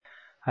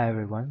Hi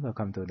everyone,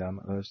 welcome to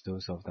Earth's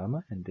Dose of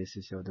Dharma, and this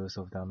is your dose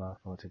of Dharma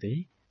for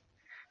today.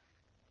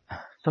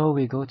 So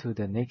we go to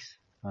the next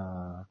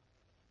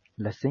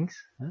lessons,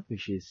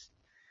 which is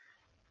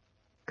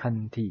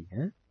Kanti.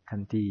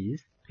 Kanti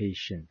is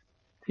patience.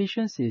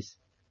 Patience is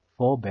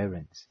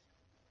forbearance,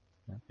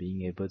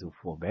 being able to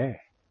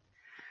forbear.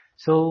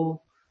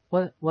 So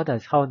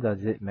how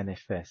does it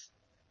manifest?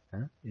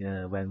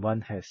 When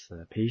one has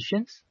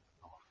patience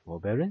or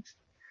forbearance,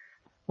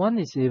 one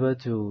is able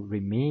to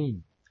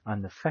remain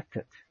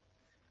unaffected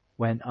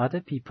when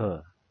other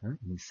people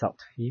insult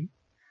him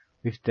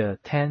with the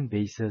 10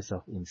 bases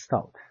of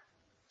insult.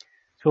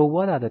 So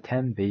what are the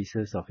 10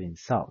 bases of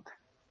insult?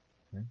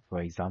 For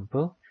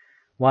example,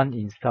 one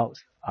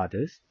insults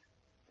others.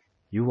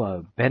 You are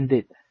a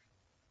bandit.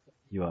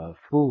 You are a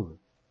fool.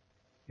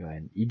 You are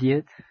an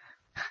idiot.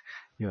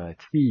 You are a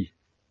thief.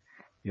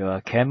 You are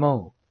a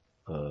camel.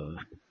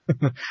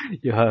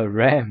 You are a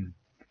ram.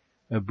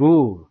 A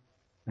bull.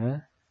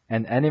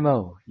 An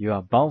animal. You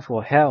are bound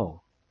for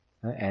hell.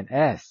 An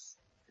ass.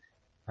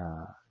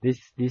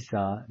 This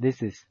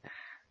is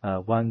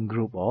one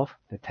group of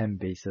the 10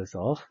 bases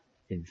of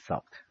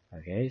insult.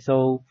 Okay,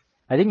 so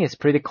I think it's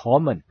pretty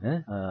common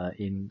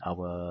in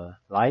our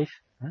life,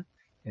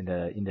 in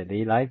the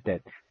day life,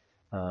 that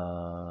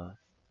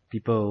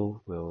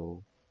people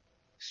will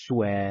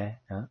swear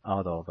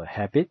out of a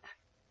habit,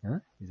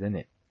 isn't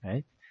it?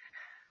 Right?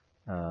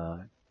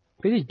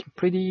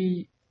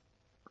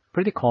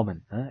 Pretty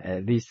common,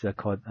 at least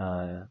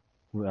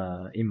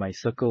in my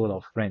circle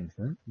of friends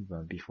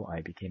before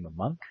I became a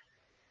monk.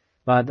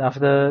 But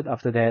after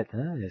that,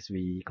 as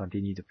we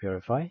continue to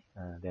purify,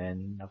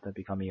 then after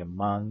becoming a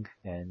monk,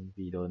 then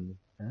we don't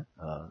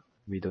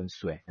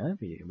swear.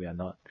 We are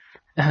not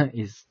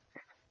is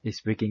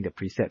breaking the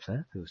precepts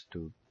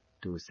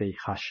to say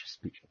harsh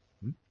speech.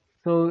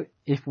 So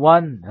if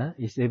one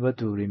is able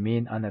to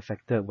remain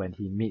unaffected when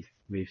he meets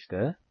with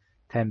the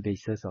 10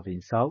 bases of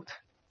insult,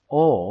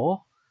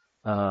 or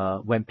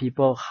when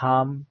people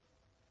harm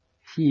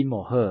him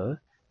or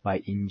her by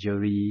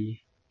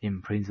injury,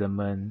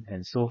 imprisonment,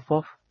 and so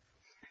forth,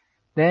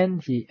 then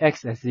he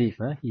acts as if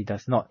he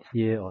does not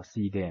hear or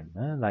see them,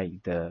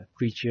 like the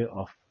creature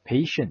of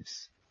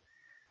patience,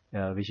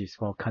 which is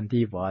called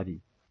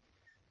Kantivadi.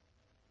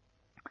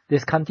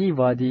 This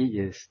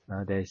Kantivadi is,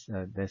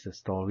 there's a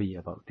story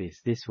about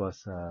this. This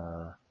was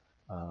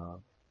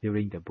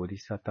during the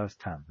Bodhisattva's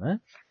time.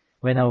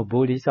 When our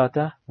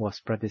Bodhisattva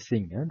was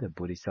practicing the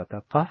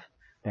Bodhisattva path,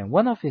 then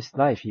one of his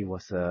life he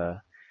was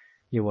a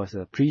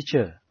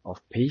preacher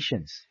of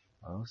patience.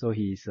 So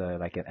he's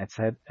like an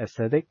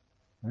ascetic,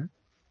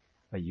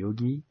 a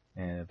yogi,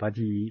 but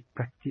he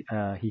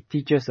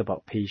teaches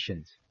about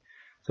patience.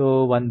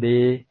 So one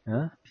day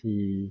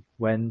he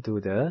went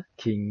to the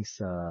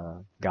king's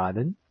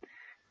garden,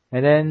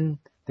 and then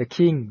the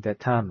king that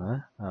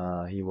time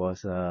he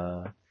was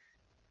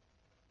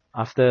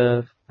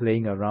after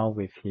playing around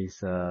with his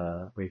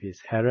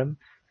harem,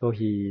 so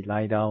he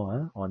lie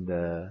down on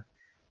the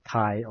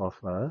thigh of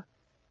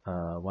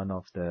one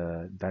of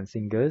the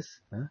dancing girls,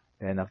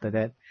 and after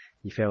that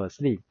he fell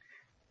asleep.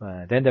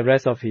 Then the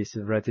rest of his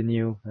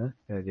retinue,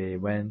 they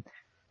went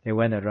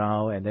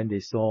around, and then they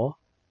saw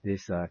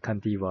this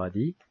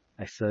Kantivadi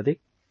ascetic.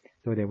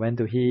 So they went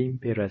to him,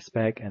 pay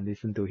respect, and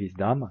listened to his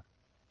dharma.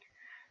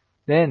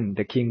 Then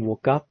the king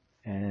woke up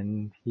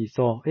and he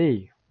saw,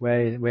 hey,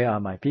 where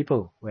are my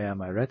people? Where are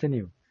my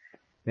retinue?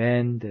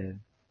 Then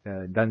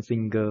the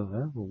dancing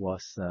girl who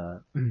was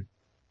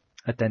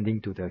attending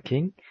to the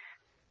king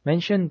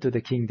mentioned to the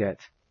king that,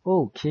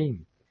 oh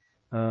king,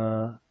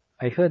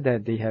 I heard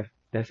that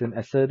there's an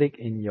ascetic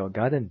in your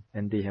garden,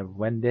 and they have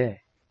went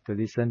there to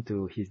listen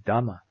to his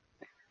dharma.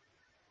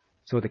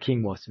 So the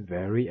king was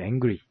very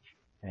angry,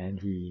 and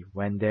he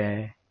went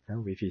there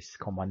with his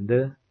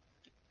commander,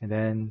 and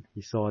then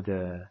he saw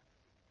the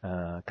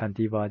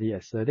Kantivadi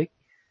ascetic.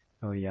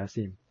 So he asked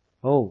him,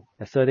 oh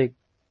ascetic,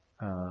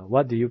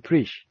 what do you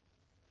preach?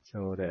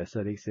 So the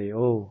ascetic say,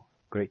 oh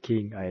great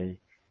king,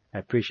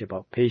 I preach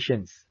about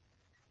patience.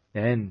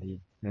 Then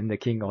the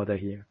king ordered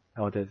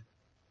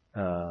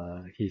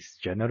his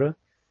general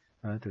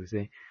to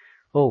say,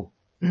 oh,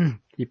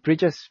 he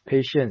preaches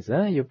patience,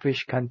 you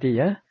preach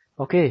Kanti,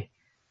 okay,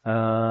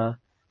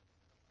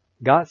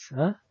 guards,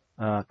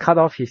 cut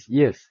off his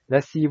ears.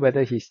 Let's see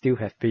whether he still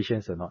has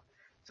patience or not.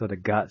 So the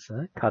guards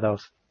cut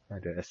off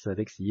the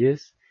ascetic's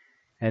ears,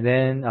 and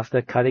then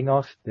after cutting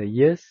off the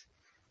ears,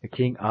 the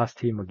king asked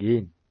him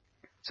again,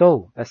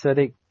 so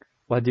ascetic,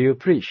 what do you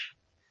preach?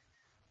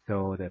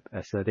 So the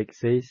ascetic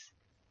says,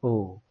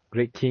 oh,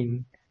 great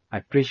king, I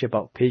preach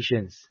about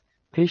patience.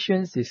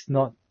 Patience is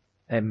not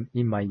in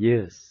my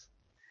ears.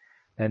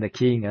 Then the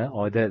king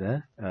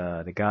ordered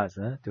the guards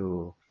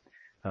to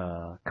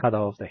cut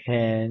off the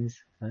hands,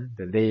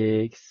 the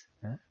legs,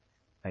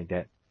 like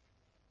that.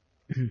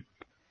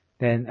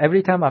 Then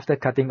every time after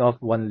cutting off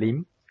one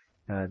limb,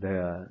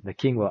 the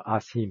king will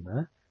ask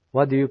him,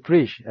 what do you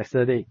preach,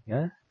 ascetic?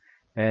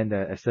 And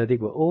the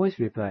ascetic will always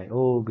reply,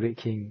 oh, great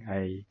king,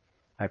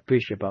 I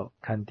preach about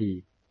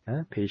Kanti,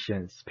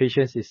 Patience.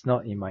 Patience is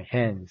not in my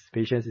hands.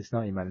 Patience is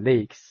not in my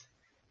legs.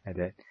 Like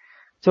that.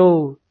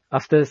 So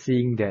after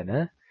seeing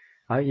that,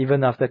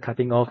 even after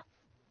cutting off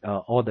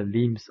all the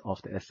limbs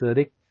of the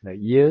ascetic, the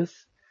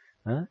ears,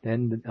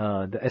 then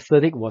the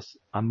ascetic was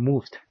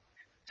unmoved.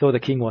 So the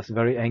king was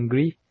very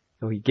angry.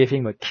 So he gave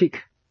him a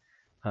kick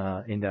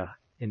in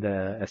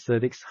the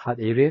ascetic's heart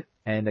area,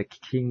 and the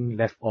king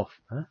left off,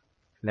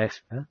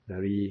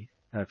 very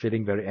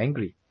feeling very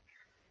angry.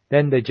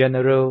 Then the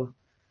general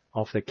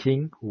of the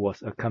king, who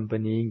was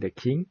accompanying the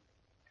king,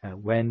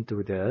 went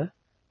to the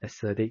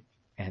ascetic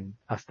and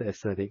asked the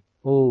ascetic,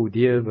 "Oh,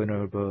 dear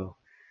venerable,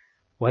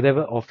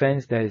 whatever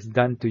offense that is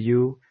done to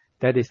you,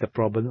 that is the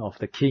problem of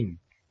the king.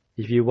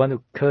 If you want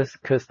to curse,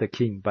 curse the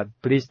king, but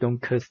please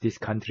don't curse this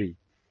country."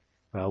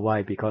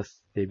 Why?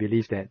 Because they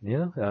believe that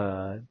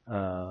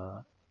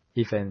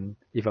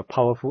if a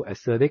powerful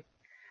ascetic,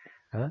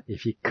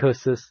 if he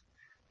curses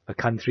a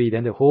country,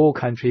 then the whole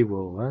country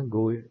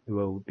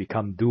will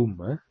become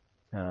doomed.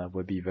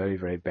 Will be very,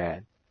 very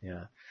bad.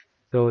 Yeah.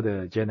 So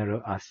the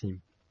general asked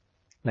him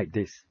like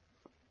this,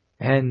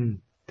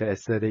 and the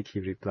ascetic, he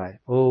replied,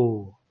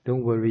 "Oh,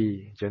 don't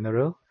worry,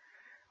 general.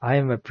 I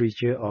am a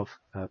preacher of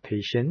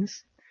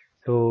patience,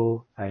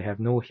 so I have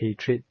no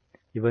hatred,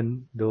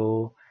 even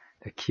though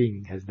the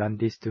king has done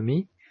this to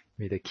me.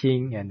 May the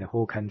king and the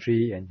whole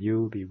country and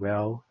you be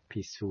well,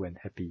 peaceful, and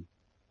happy."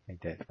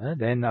 Like that.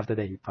 Then after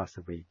that, he passed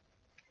away.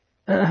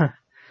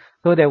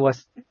 So there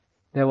was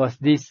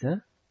this.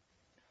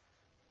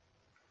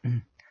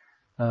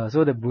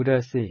 So the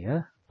Buddha say,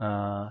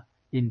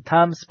 in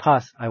times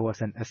past, I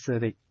was an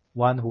ascetic,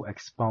 one who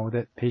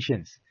expounded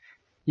patience.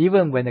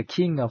 Even when the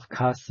king of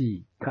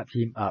Kasi cut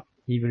him up,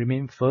 he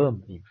remained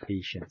firm in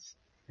patience.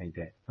 Like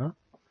that.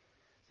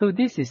 So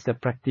this is the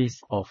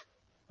practice of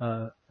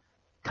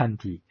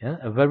Khanti,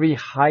 a very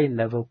high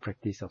level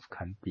practice of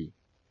Khanti,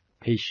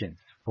 patience,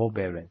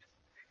 forbearance.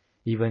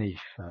 Even if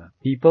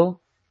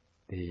people,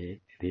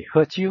 they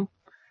hurt you,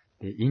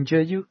 they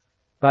injure you,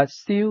 but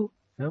still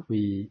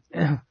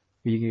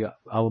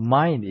our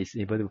mind is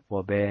able to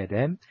forbear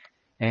them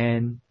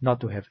and not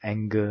to have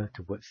anger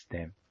towards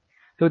them.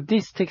 So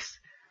this takes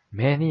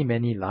many,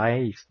 many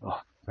lives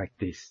of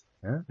practice.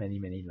 Many,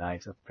 many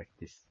lives of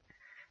practice.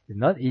 It's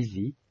not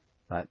easy,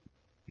 but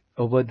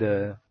over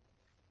the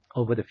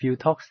few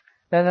talks,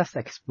 let us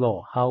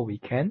explore how we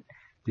can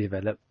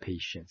develop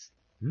patience.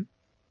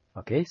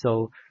 Okay,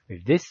 so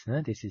with this,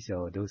 this is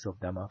your dose of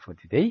Dhamma for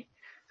today.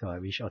 So I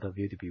wish all of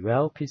you to be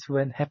well, peaceful,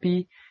 and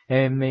happy,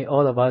 and may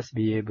all of us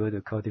be able to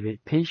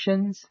cultivate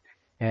patience,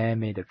 and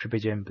may the Triple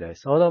Gem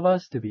bless all of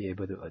us to be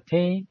able to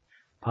attain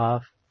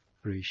path,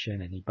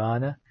 fruition, and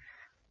Nibbana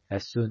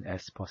as soon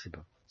as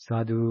possible.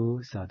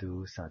 Sadhu,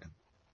 sadhu, sadhu.